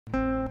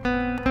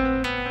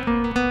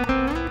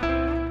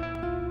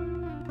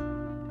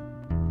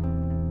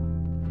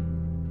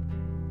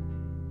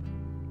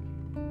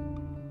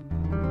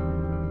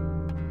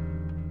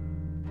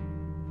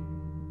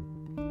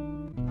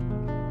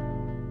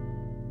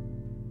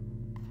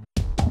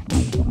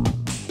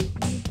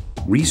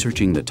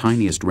Researching the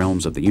tiniest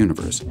realms of the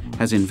universe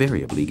has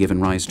invariably given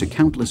rise to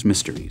countless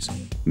mysteries,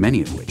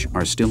 many of which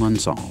are still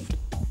unsolved.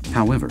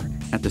 However,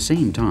 at the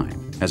same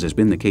time, as has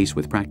been the case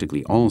with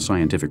practically all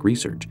scientific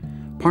research,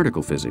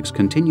 particle physics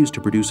continues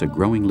to produce a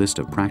growing list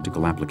of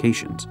practical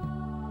applications.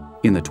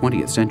 In the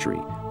 20th century,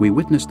 we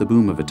witnessed the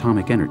boom of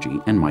atomic energy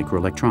and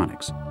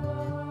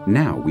microelectronics.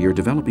 Now we are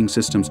developing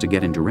systems to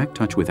get in direct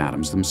touch with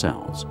atoms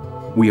themselves.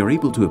 We are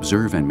able to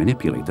observe and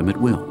manipulate them at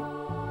will.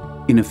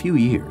 In a few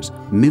years,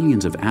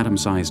 millions of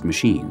atom-sized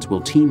machines will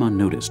teem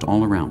unnoticed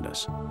all around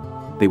us.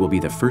 They will be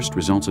the first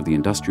results of the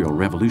industrial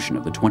revolution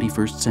of the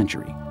 21st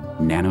century,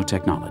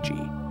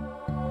 nanotechnology.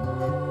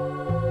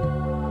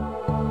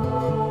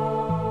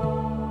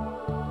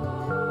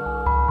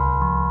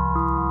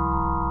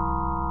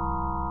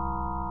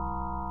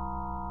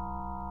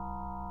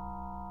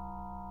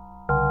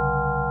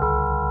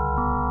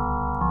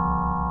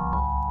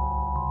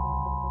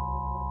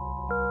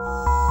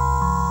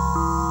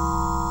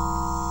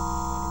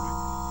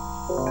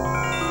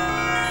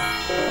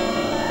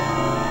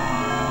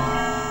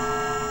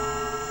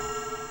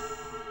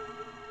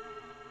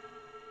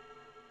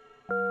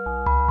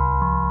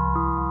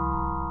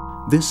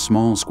 This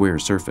small square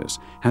surface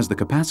has the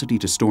capacity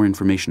to store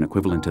information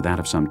equivalent to that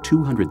of some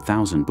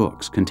 200,000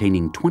 books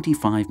containing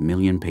 25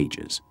 million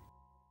pages.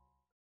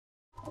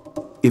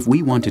 If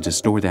we wanted to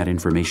store that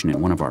information in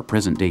one of our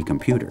present-day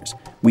computers,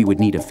 we would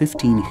need a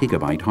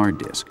 15-gigabyte hard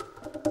disk.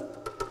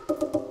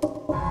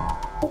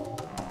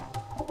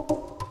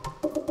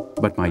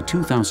 But by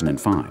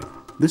 2005,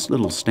 this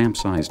little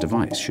stamp-sized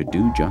device should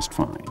do just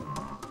fine.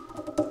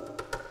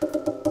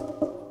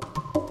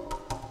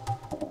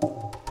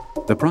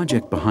 The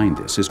project behind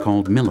this is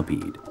called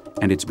Millipede,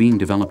 and it's being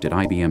developed at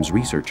IBM's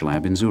research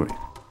lab in Zurich.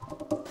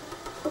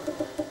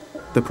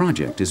 The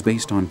project is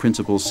based on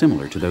principles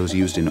similar to those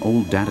used in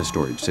old data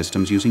storage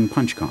systems using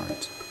punch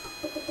cards.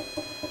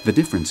 The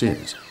difference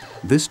is,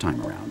 this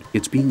time around,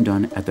 it's being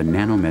done at the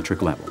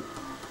nanometric level.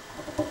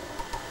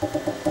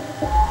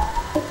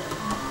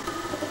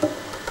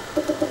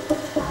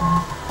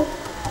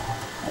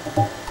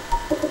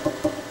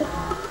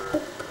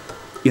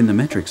 In the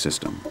metric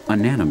system, a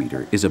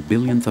nanometer is a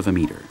billionth of a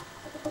meter.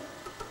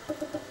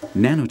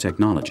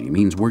 Nanotechnology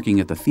means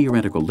working at the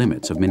theoretical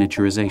limits of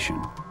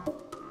miniaturization.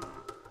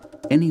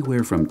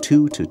 Anywhere from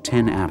 2 to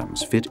 10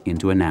 atoms fit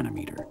into a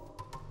nanometer.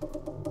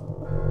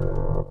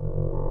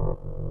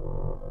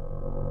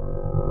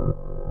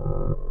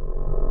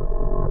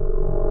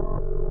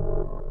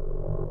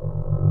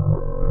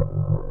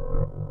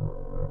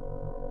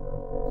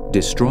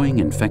 Destroying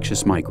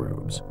infectious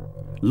microbes.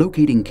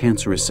 Locating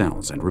cancerous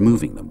cells and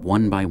removing them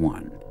one by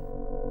one.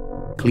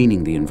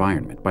 Cleaning the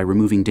environment by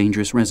removing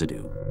dangerous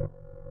residue.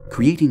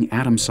 Creating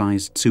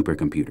atom-sized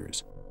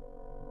supercomputers.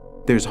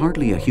 There's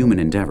hardly a human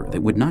endeavor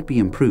that would not be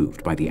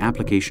improved by the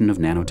application of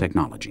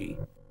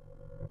nanotechnology.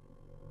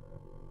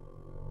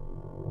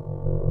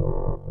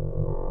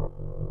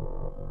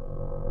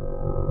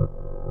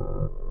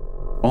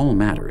 All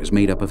matter is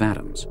made up of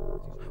atoms.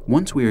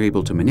 Once we are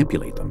able to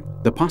manipulate them,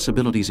 the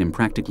possibilities in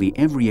practically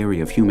every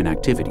area of human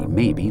activity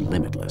may be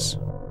limitless.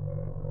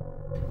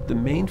 The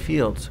main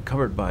fields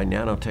covered by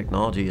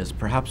nanotechnology is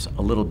perhaps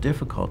a little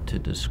difficult to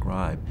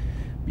describe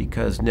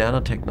because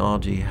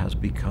nanotechnology has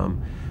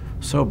become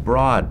so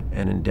broad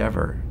an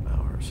endeavor,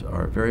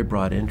 or a very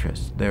broad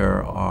interest.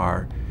 There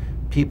are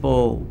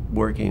people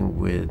working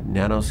with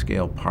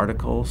nanoscale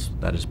particles,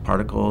 that is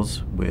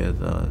particles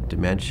with a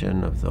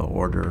dimension of the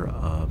order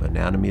of a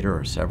nanometer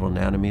or several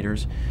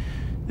nanometers.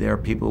 There are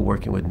people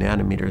working with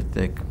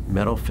nanometer-thick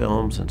metal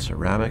films and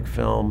ceramic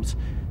films.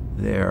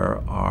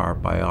 There are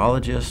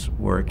biologists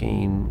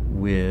working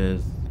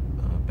with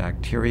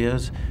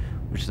bacterias,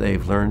 which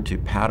they've learned to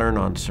pattern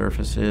on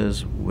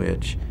surfaces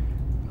which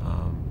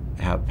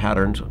have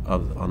patterns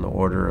on the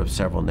order of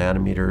several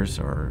nanometers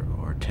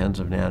or tens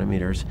of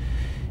nanometers.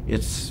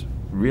 It's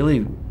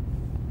really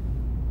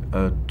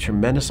a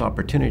tremendous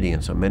opportunity,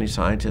 and so many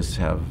scientists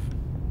have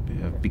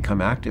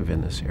become active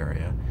in this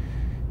area.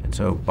 And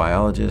so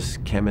biologists,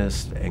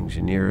 chemists,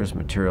 engineers,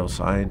 material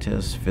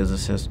scientists,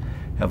 physicists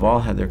have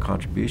all had their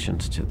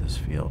contributions to this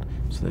field.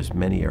 So there's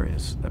many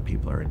areas that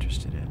people are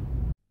interested in.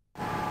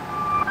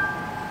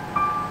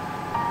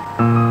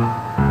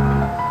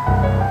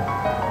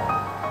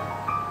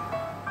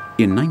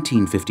 In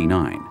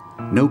 1959,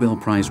 Nobel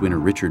Prize winner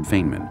Richard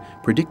Feynman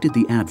predicted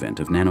the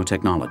advent of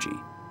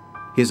nanotechnology.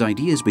 His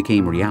ideas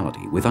became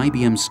reality with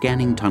IBM's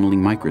scanning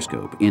tunneling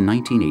microscope in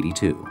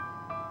 1982.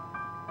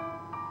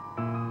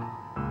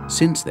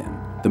 Since then,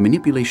 the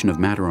manipulation of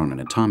matter on an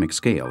atomic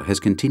scale has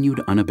continued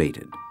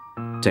unabated.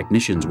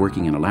 Technicians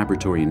working in a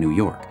laboratory in New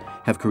York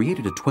have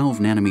created a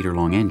 12-nanometer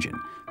long engine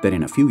that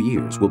in a few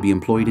years will be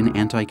employed in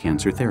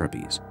anti-cancer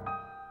therapies.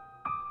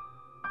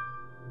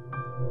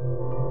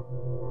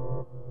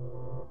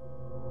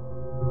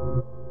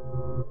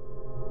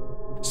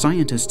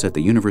 Scientists at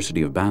the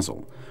University of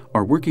Basel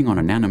are working on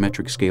a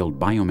nanometric-scaled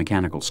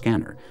biomechanical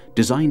scanner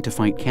designed to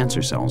fight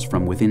cancer cells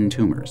from within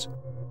tumors.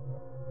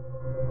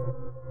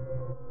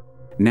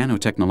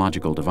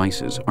 Nanotechnological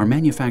devices are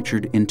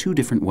manufactured in two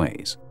different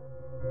ways.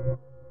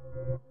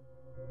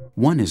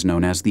 One is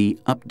known as the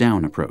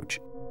up-down approach.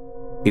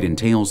 It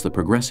entails the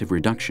progressive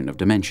reduction of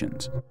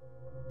dimensions.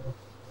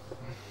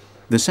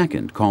 The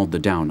second, called the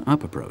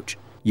down-up approach,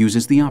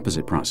 uses the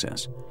opposite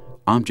process.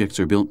 Objects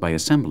are built by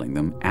assembling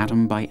them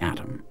atom by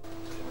atom.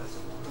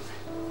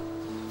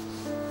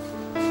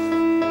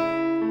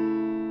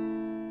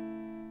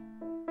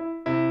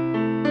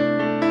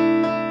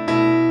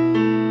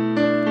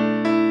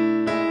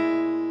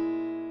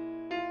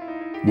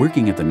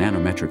 Working at the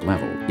nanometric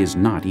level is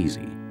not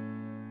easy.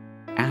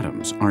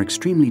 Atoms are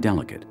extremely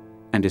delicate,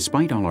 and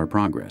despite all our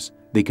progress,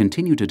 they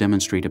continue to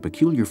demonstrate a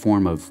peculiar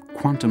form of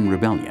quantum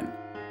rebellion.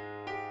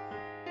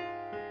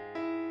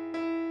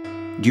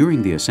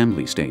 During the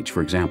assembly stage,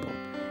 for example,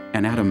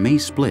 an atom may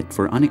split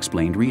for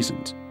unexplained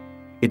reasons.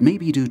 It may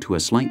be due to a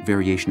slight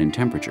variation in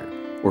temperature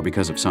or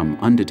because of some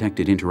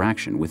undetected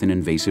interaction with an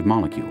invasive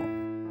molecule.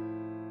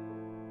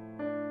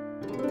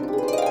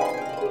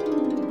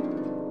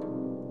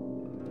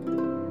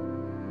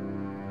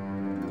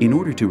 In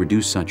order to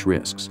reduce such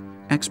risks,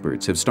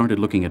 experts have started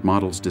looking at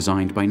models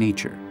designed by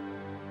nature.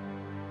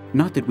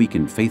 Not that we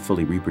can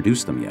faithfully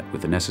reproduce them yet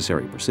with the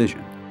necessary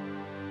precision,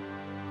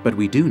 but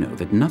we do know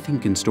that nothing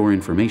can store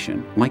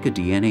information like a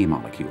DNA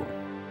molecule.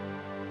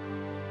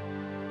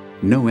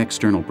 No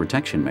external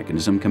protection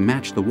mechanism can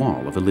match the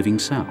wall of a living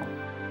cell.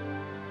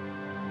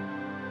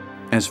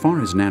 As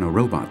far as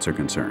nanorobots are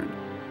concerned,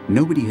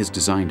 nobody has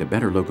designed a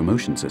better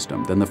locomotion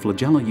system than the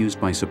flagella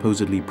used by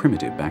supposedly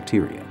primitive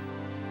bacteria.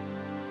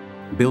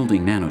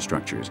 Building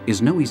nanostructures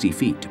is no easy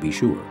feat, to be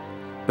sure,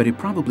 but it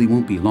probably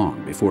won't be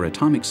long before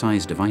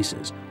atomic-sized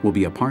devices will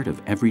be a part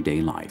of everyday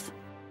life.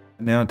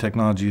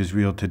 Nanotechnology is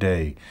real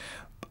today.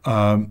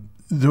 The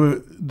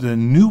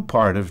new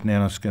part of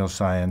nanoscale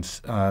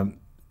science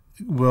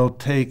will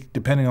take,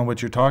 depending on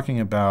what you're talking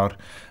about,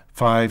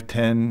 5,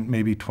 10,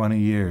 maybe 20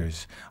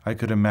 years. I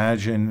could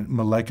imagine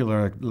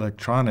molecular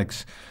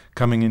electronics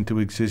coming into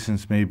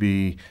existence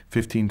maybe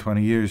 15,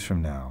 20 years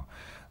from now.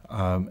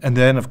 And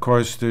then, of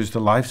course, there's the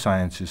life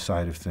sciences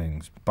side of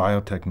things,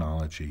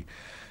 biotechnology,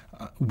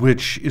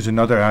 which is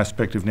another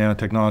aspect of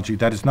nanotechnology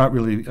that is not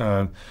really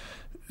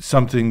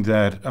something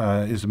that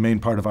is the main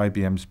part of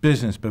IBM's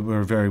business, but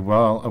we're very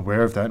well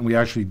aware of that, and we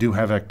actually do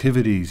have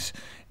activities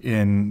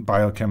in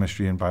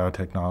biochemistry and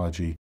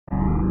biotechnology.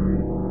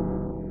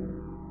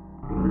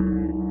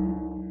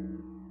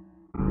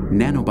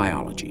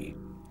 Nanobiology,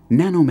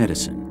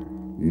 nanomedicine,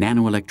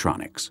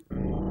 nanoelectronics.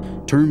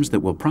 Terms that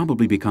will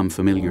probably become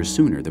familiar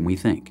sooner than we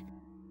think.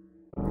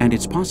 And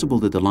it's possible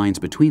that the lines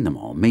between them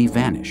all may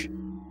vanish.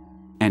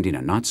 And in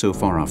a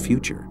not-so-far-off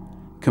future,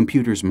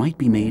 computers might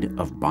be made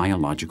of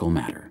biological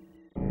matter.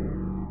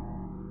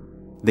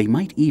 They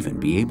might even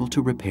be able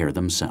to repair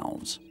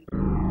themselves.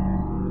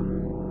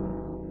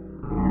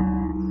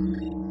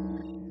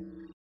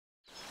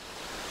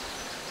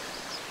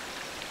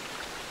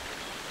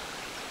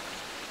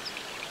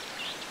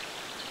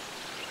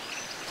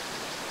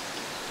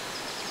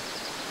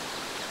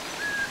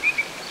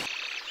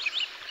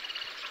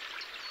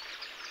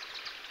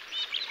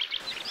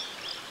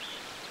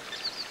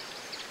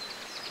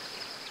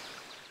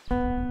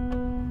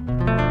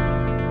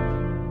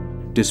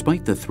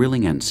 Despite the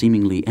thrilling and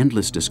seemingly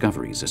endless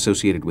discoveries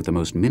associated with the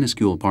most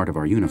minuscule part of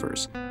our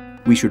universe,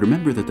 we should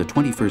remember that the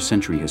 21st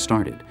century has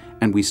started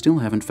and we still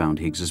haven't found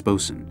Higgs's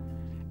boson.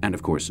 And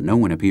of course, no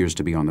one appears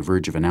to be on the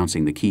verge of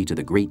announcing the key to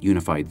the great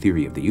unified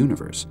theory of the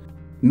universe,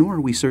 nor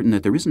are we certain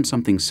that there isn't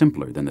something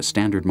simpler than the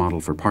standard model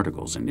for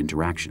particles and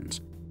interactions.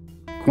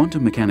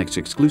 Quantum mechanics'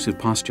 exclusive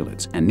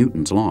postulates and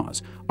Newton's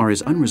laws are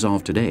as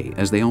unresolved today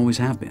as they always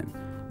have been,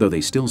 though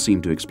they still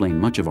seem to explain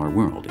much of our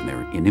world in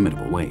their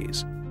inimitable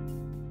ways.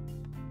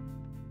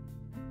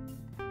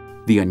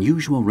 The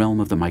unusual realm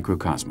of the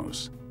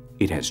microcosmos,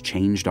 it has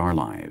changed our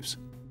lives,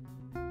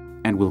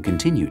 and will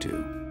continue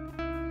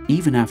to,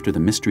 even after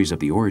the mysteries of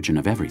the origin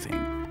of everything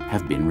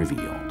have been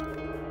revealed.